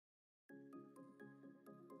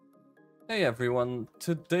Hey everyone,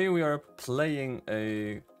 today we are playing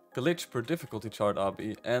a glitch per difficulty chart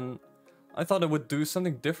obby, and I thought I would do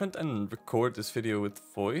something different and record this video with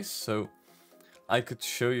voice so I could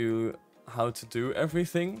show you how to do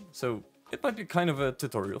everything. So it might be kind of a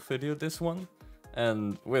tutorial video, this one,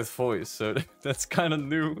 and with voice, so that's kind of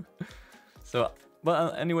new.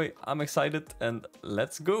 But anyway, I'm excited and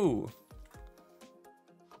let's go.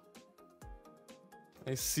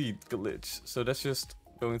 A seed glitch, so that's just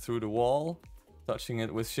going through the wall, touching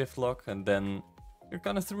it with shift lock, and then you're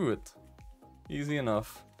kind of through it. Easy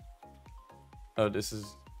enough. Oh, this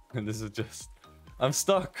is just... I'm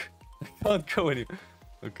stuck! I can't go anywhere.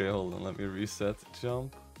 Okay, hold on, let me reset.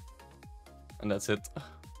 Jump. And that's it.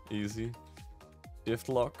 Easy. Shift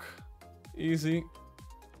lock. Easy.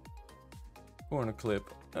 Corner clip.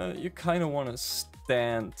 You kind of want to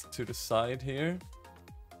stand to the side here.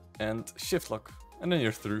 And shift lock. And then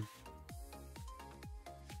you're through.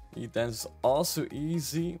 E-dance also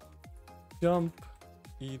easy. Jump.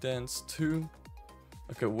 E-dance 2.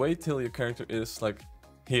 Okay, wait till your character is like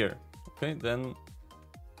here. Okay, then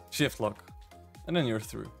shift lock. And then you're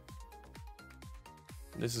through.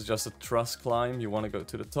 This is just a truss climb. You want to go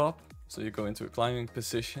to the top. So you go into a climbing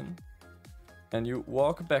position. And you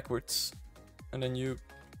walk backwards. And then you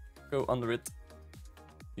go under it.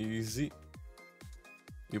 Easy.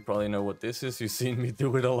 You probably know what this is. You've seen me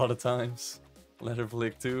do it a lot of times. Letter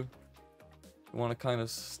flick too. You want to kind of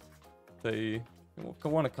stay. You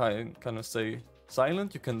want to kind of stay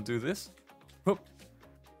silent. You can do this. Whoop.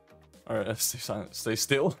 Or stay silent. Stay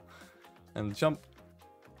still, and jump.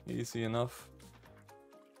 Easy enough.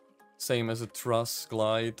 Same as a truss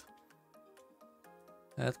glide.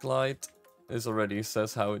 Head glide. This already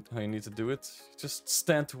says how you need to do it. Just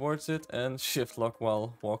stand towards it and shift lock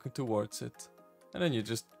while walking towards it, and then you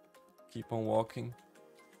just keep on walking.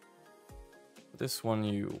 This one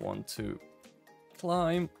you want to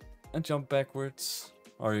climb and jump backwards,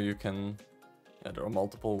 or you can, there are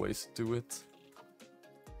multiple ways to do it.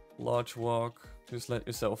 Large walk, just let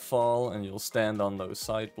yourself fall and you'll stand on those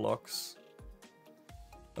side blocks.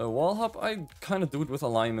 A wall hop, I kind of do it with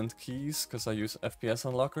alignment keys because I use FPS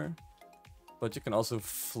unlocker, but you can also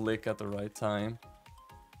flick at the right time.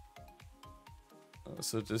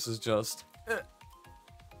 So this is just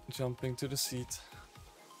jumping to the seat.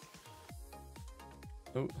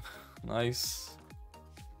 Oh, nice.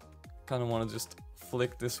 Kind of want to just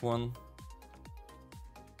flick this one.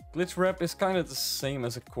 Glitch wrap is kind of the same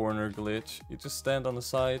as a corner glitch. You just stand on the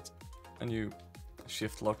side and you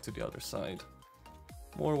shift lock to the other side.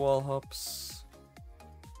 More wall hops.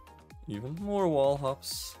 Even more wall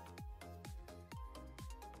hops.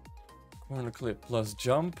 Corner clip plus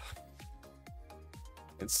jump.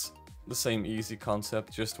 It's the same easy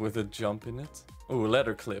concept, just with a jump in it. Oh,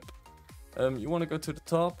 ladder clip. You want to go to the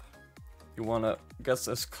top. You want to get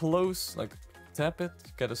as close, like tap it,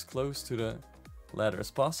 get as close to the ladder as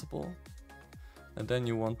possible. And then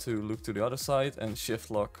you want to look to the other side and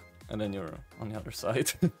shift lock, and then you're on the other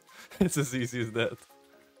side. It's as easy as that.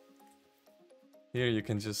 Here you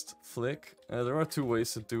can just flick. There are two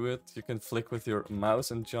ways to do it. You can flick with your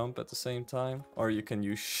mouse and jump at the same time, or you can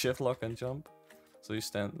use shift lock and jump. So you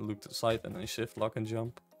stand, look to the side, and then shift lock and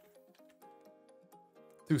jump.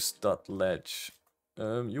 Two stud ledge.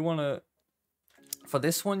 You wanna, for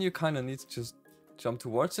this one you kind of need to just jump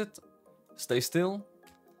towards it, stay still,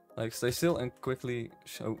 like stay still and quickly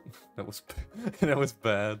show. That was that was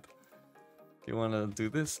bad. You wanna do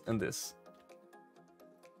this and this.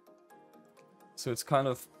 So it's kind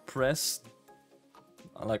of press,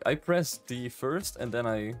 like I press D first and then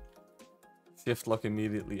I shift lock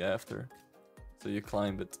immediately after. So you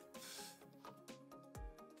climb it.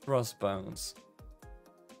 Thrust bounce.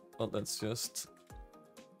 Well, that's just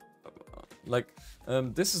like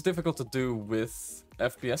this is difficult to do with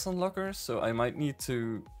FPS unlockers, so I might need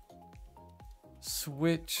to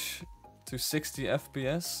switch to 60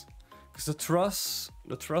 FPS because the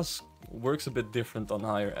truss works a bit different on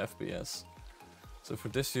higher FPS. So for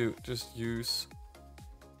this you just use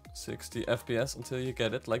 60 FPS until you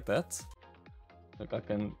get it like that. Like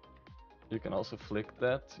you can also flick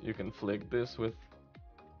that. You can flick this with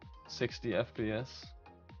 60 FPS.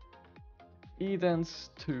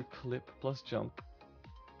 E-dance 2 clip plus jump.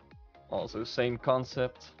 Also same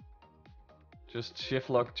concept. Just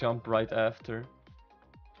shift lock jump right after.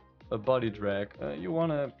 A body drag.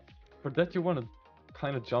 For that you wanna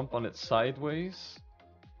kind of jump on it sideways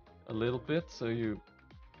a little bit, so you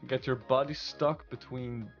get your body stuck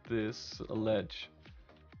between this ledge.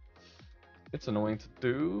 It's annoying to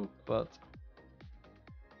do, but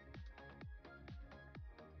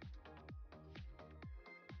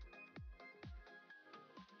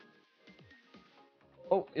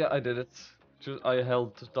Oh, yeah, I did it. I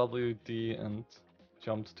held WD and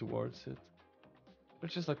jumped towards it. They're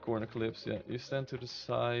just like corner clips, yeah. You stand to the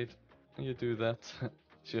side, and you do that.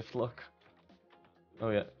 Shift lock. Oh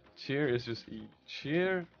yeah, cheer is just E.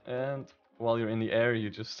 Cheer, and while you're in the air, you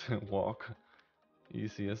just walk.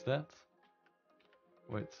 Easy as that.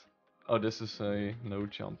 Wait. Oh, this is a no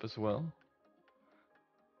jump as well.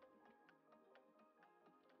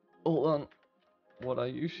 Hold on. What I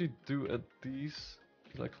usually do at these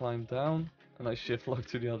is I climb down and I shift lock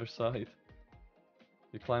to the other side.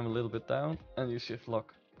 You climb a little bit down and you shift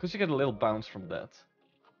lock. Because you get a little bounce from that.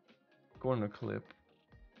 Corner clip.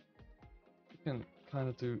 You can kind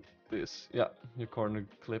of do this. Yeah, your corner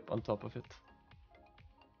clip on top of it.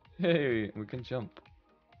 Hey, we can jump.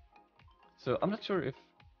 So I'm not sure if...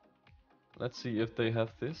 Let's see if they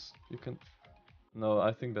have this. You can... No,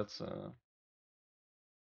 I think that's...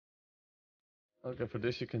 Okay, for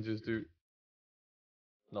this you can just do...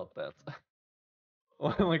 Not that.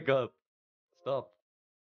 Oh my god. Stop.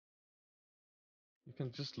 You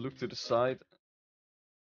can just look to the side.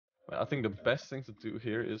 I think the best thing to do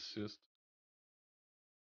here is just...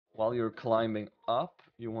 While you're climbing up,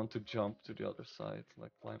 you want to jump to the other side.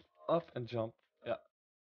 Like climb up and jump. Yeah,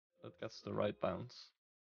 that gets the right bounce.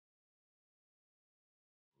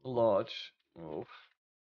 Lodge. Oh.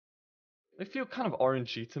 They feel kind of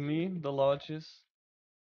orangey to me, the lodges.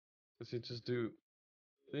 Because you just do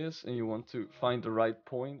this and you want to find the right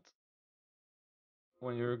point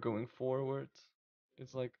when you're going forward.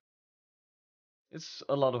 It's like... It's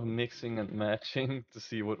a lot of mixing and matching to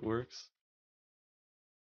see what works.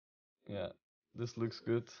 Yeah, this looks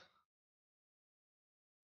good.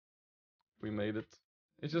 We made it.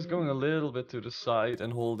 It's just going a little bit to the side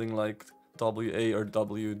and holding like WA or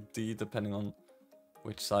WD depending on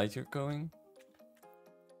which side you're going.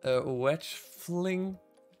 Wedge fling.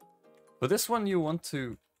 For this one you want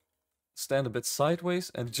to stand a bit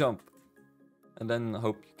sideways and jump. And then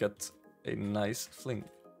hope you get a nice fling.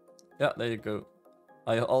 Yeah, there you go.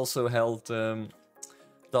 I also held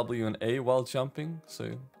W and A while jumping.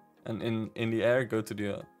 So, and in the air go to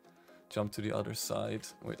the jump to the other side.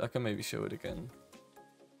 Wait, I can maybe show it again.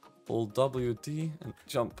 Hold WD and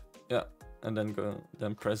jump. Yeah, and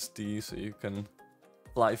then press D so you can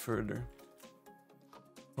fly further.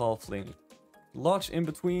 Tall fling. Lodge in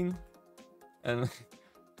between and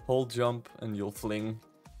hold jump and you'll fling.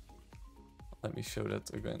 Let me show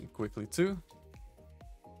that again quickly too.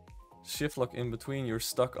 Shift lock in between, you're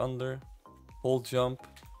stuck under. Hold jump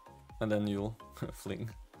and then you'll fling.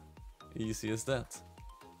 Easy as that.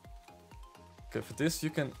 Okay, for this you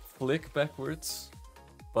can flick backwards,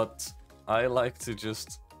 but I like to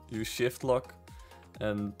just use shift lock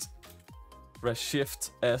and press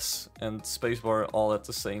shift S and spacebar all at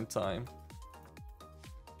the same time.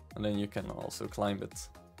 And then you can also climb it.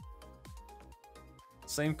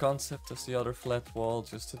 Same concept as the other flat wall,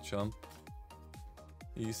 just a jump.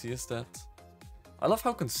 Easy as that. I love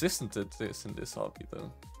how consistent it is in this hobby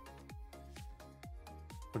though.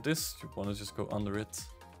 For this you want to just go under it.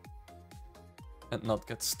 And not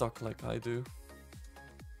get stuck like I do.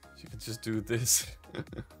 So you can just do this.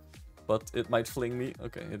 But it might fling me.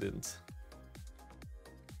 Okay, it didn't.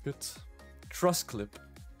 Good. Truss clip.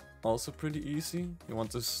 Also pretty easy. You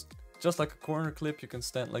want to... Just like a corner clip, you can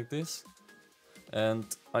stand like this. And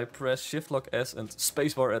I press shift lock S and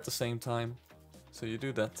spacebar at the same time. So you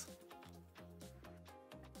do that.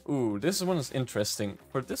 Ooh, this one is interesting.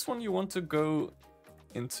 For this one you want to go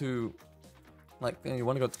into... Like, you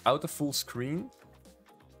want to go out of full screen.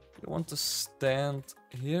 You want to stand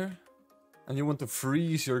here. And you want to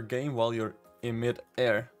freeze your game while you're in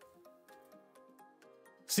mid-air.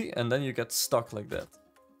 See? And then you get stuck like that.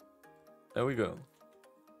 There we go.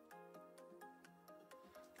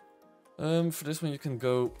 For this one you can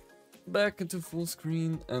go back into full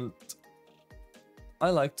screen. And I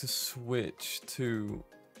like to switch to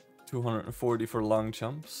 240 for long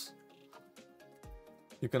jumps.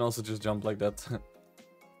 You can also just jump like that.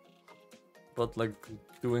 But like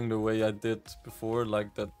doing the way I did before,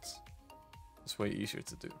 like that is way easier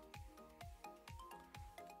to do.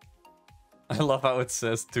 I love how it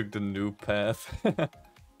says took the new path.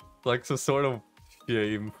 Like some sort of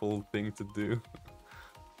shameful thing to do.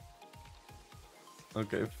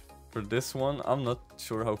 Okay, for this one, I'm not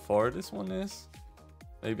sure how far this one is.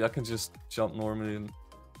 Maybe I can just jump normally.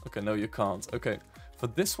 Okay, no you can't. Okay, for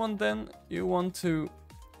this one then, you want to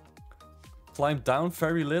climb down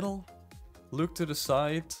very little, look to the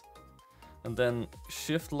side, and then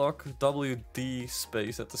shift lock WD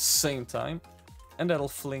space at the same time, and that'll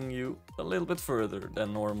fling you a little bit further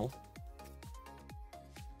than normal.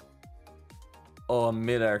 Oh, a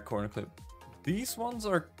mid-air corner clip. These ones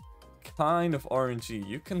are kind of RNG.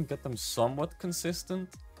 You can get them somewhat consistent,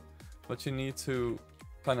 but you need to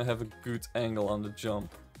kind of have a good angle on the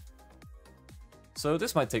jump. So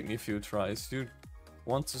this might take me a few tries. You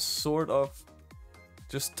want to sort of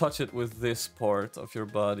just touch it with this part of your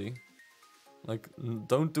body. Like,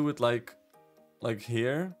 don't do it like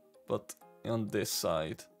here, but on this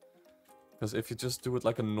side. Because if you just do it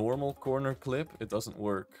like a normal corner clip, it doesn't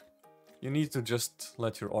work. You need to just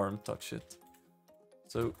let your arm touch it.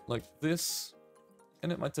 So like this,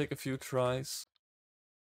 and it might take a few tries.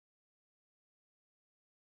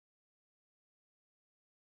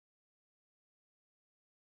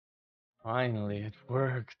 Finally, it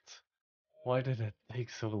worked. Why did it take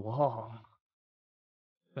so long?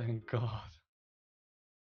 Thank God.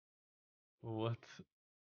 What?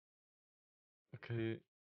 Okay,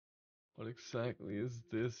 what exactly is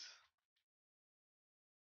this?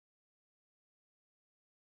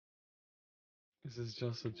 Is this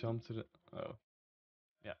just a jump to the... Oh,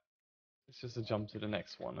 yeah. It's just a jump to the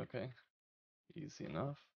next one, okay. Easy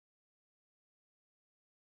enough.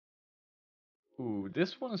 Ooh,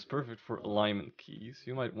 this one is perfect for alignment keys.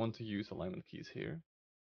 You might want to use alignment keys here.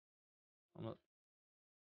 I'm not...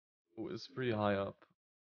 Ooh, it's pretty high up.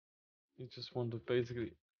 You just want to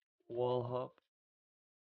basically wall hop.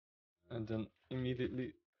 And then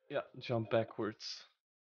immediately, yeah, jump backwards.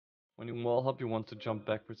 When you wall hop, you want to jump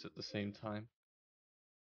backwards at the same time.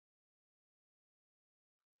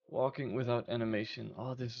 Walking without animation.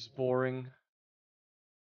 Oh, this is boring.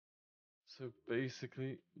 So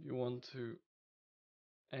basically, you want to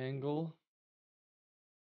angle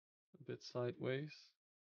a bit sideways.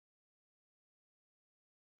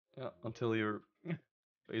 Yeah, until you're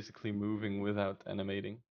basically moving without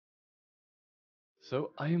animating.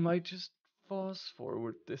 So I might just fast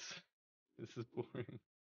forward this. This is boring.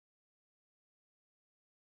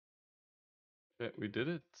 Okay, we did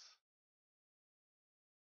it.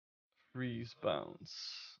 Freeze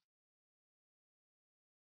bounce.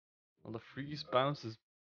 Well, the freeze bounce is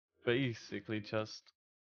basically just...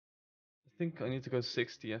 I think I need to go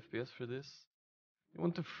 60 FPS for this. You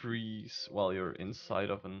want to freeze while you're inside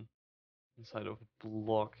of a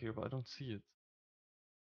block here, but I don't see it.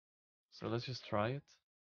 So let's just try it.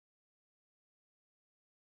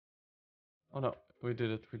 Oh no, we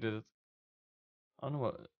did it, we did it. I don't know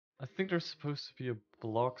what... I think there's supposed to be a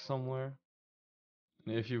block somewhere.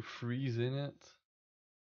 And if you freeze in it,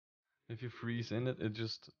 it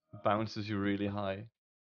just bounces you really high.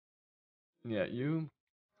 Yeah, you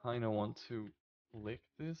kinda want to lick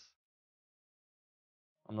this.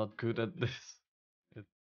 I'm not good at this. It,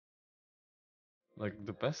 like,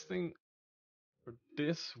 the best thing for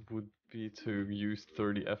this would be to use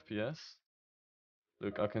 30 FPS.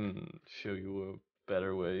 Look, I can show you a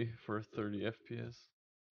better way for 30 FPS.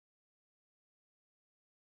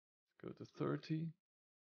 Go to 30.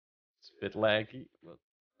 It's a bit laggy, but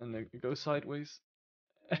and then you go sideways,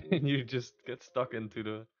 and you just get stuck into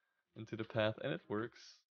the path, and it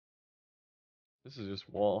works. This is just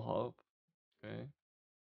wall hop. Okay.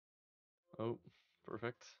 Oh,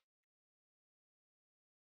 perfect.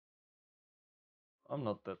 I'm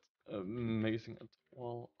not that amazing at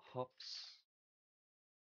wall hops.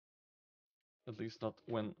 At least not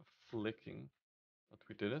when flicking. But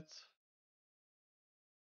we did it.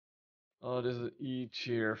 Oh, this is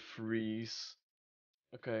E-cheer freeze.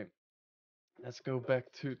 Okay, let's go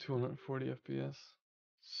back to 240 FPS.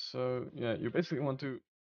 So, yeah, you basically want to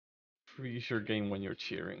freeze your game when you're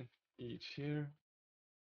cheering. E-cheer.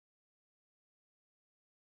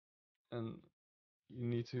 And you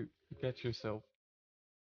need to get yourself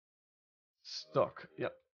stuck.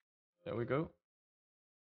 Yep, there we go.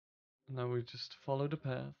 Now we just follow the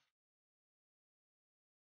path.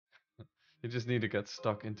 You just need to get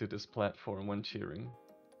stuck into this platform when cheering.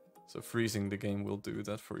 So freezing the game will do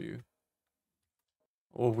that for you.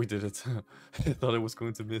 Oh, we did it. I thought I was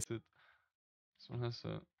going to miss it. This one has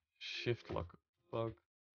a shift lock bug.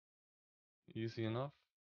 Easy enough.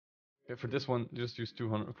 Okay, for this one, just use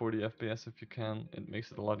 240 FPS if you can. It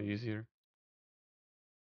makes it a lot easier.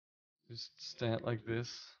 Just stand like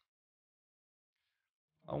this.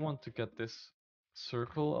 I want to get this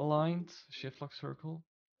circle aligned, shift lock circle.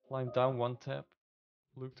 Climb down one tab,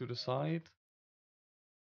 look to the side,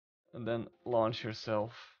 and then launch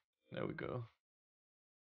yourself. There we go.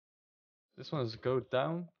 This one is go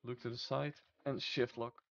down, look to the side, and shift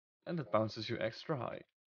lock. And it bounces you extra high.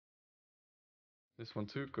 This one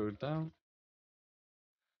too, go down.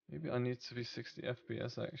 Maybe I need to be 60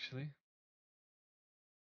 FPS actually.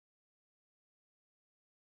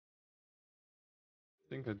 I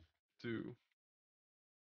think I do.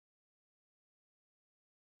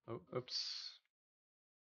 Oh, oops.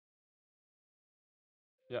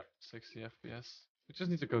 Yeah, 60 FPS. We just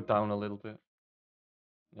need to go down a little bit.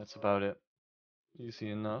 That's about it. Easy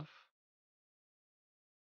enough.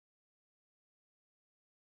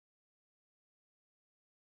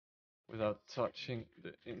 Without touching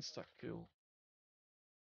the insta kill.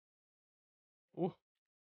 Oh,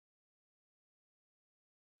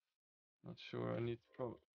 not sure. I need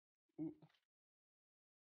probably.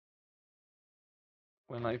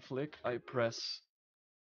 When I flick, I press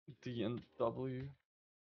D and W,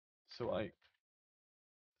 so I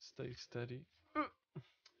stay steady.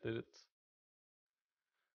 Did it.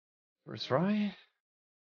 First try.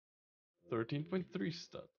 13.3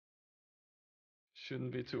 stat.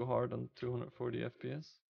 Shouldn't be too hard on 240 FPS.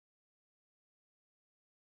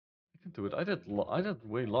 I can do it. I did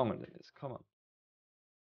way longer than this. Come on.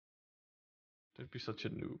 Don't be such a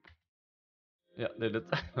noob. Yeah, did it.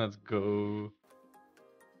 Let's go.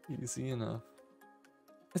 Easy enough.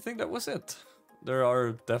 I think that was it. There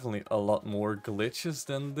are definitely a lot more glitches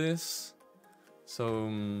than this. So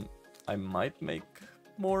I might make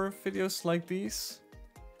more videos like these.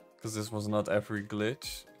 Because this was not every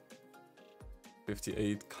glitch.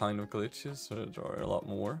 58 kind of glitches, so there are a lot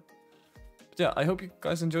more. But yeah, I hope you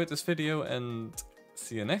guys enjoyed this video and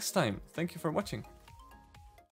see you next time. Thank you for watching.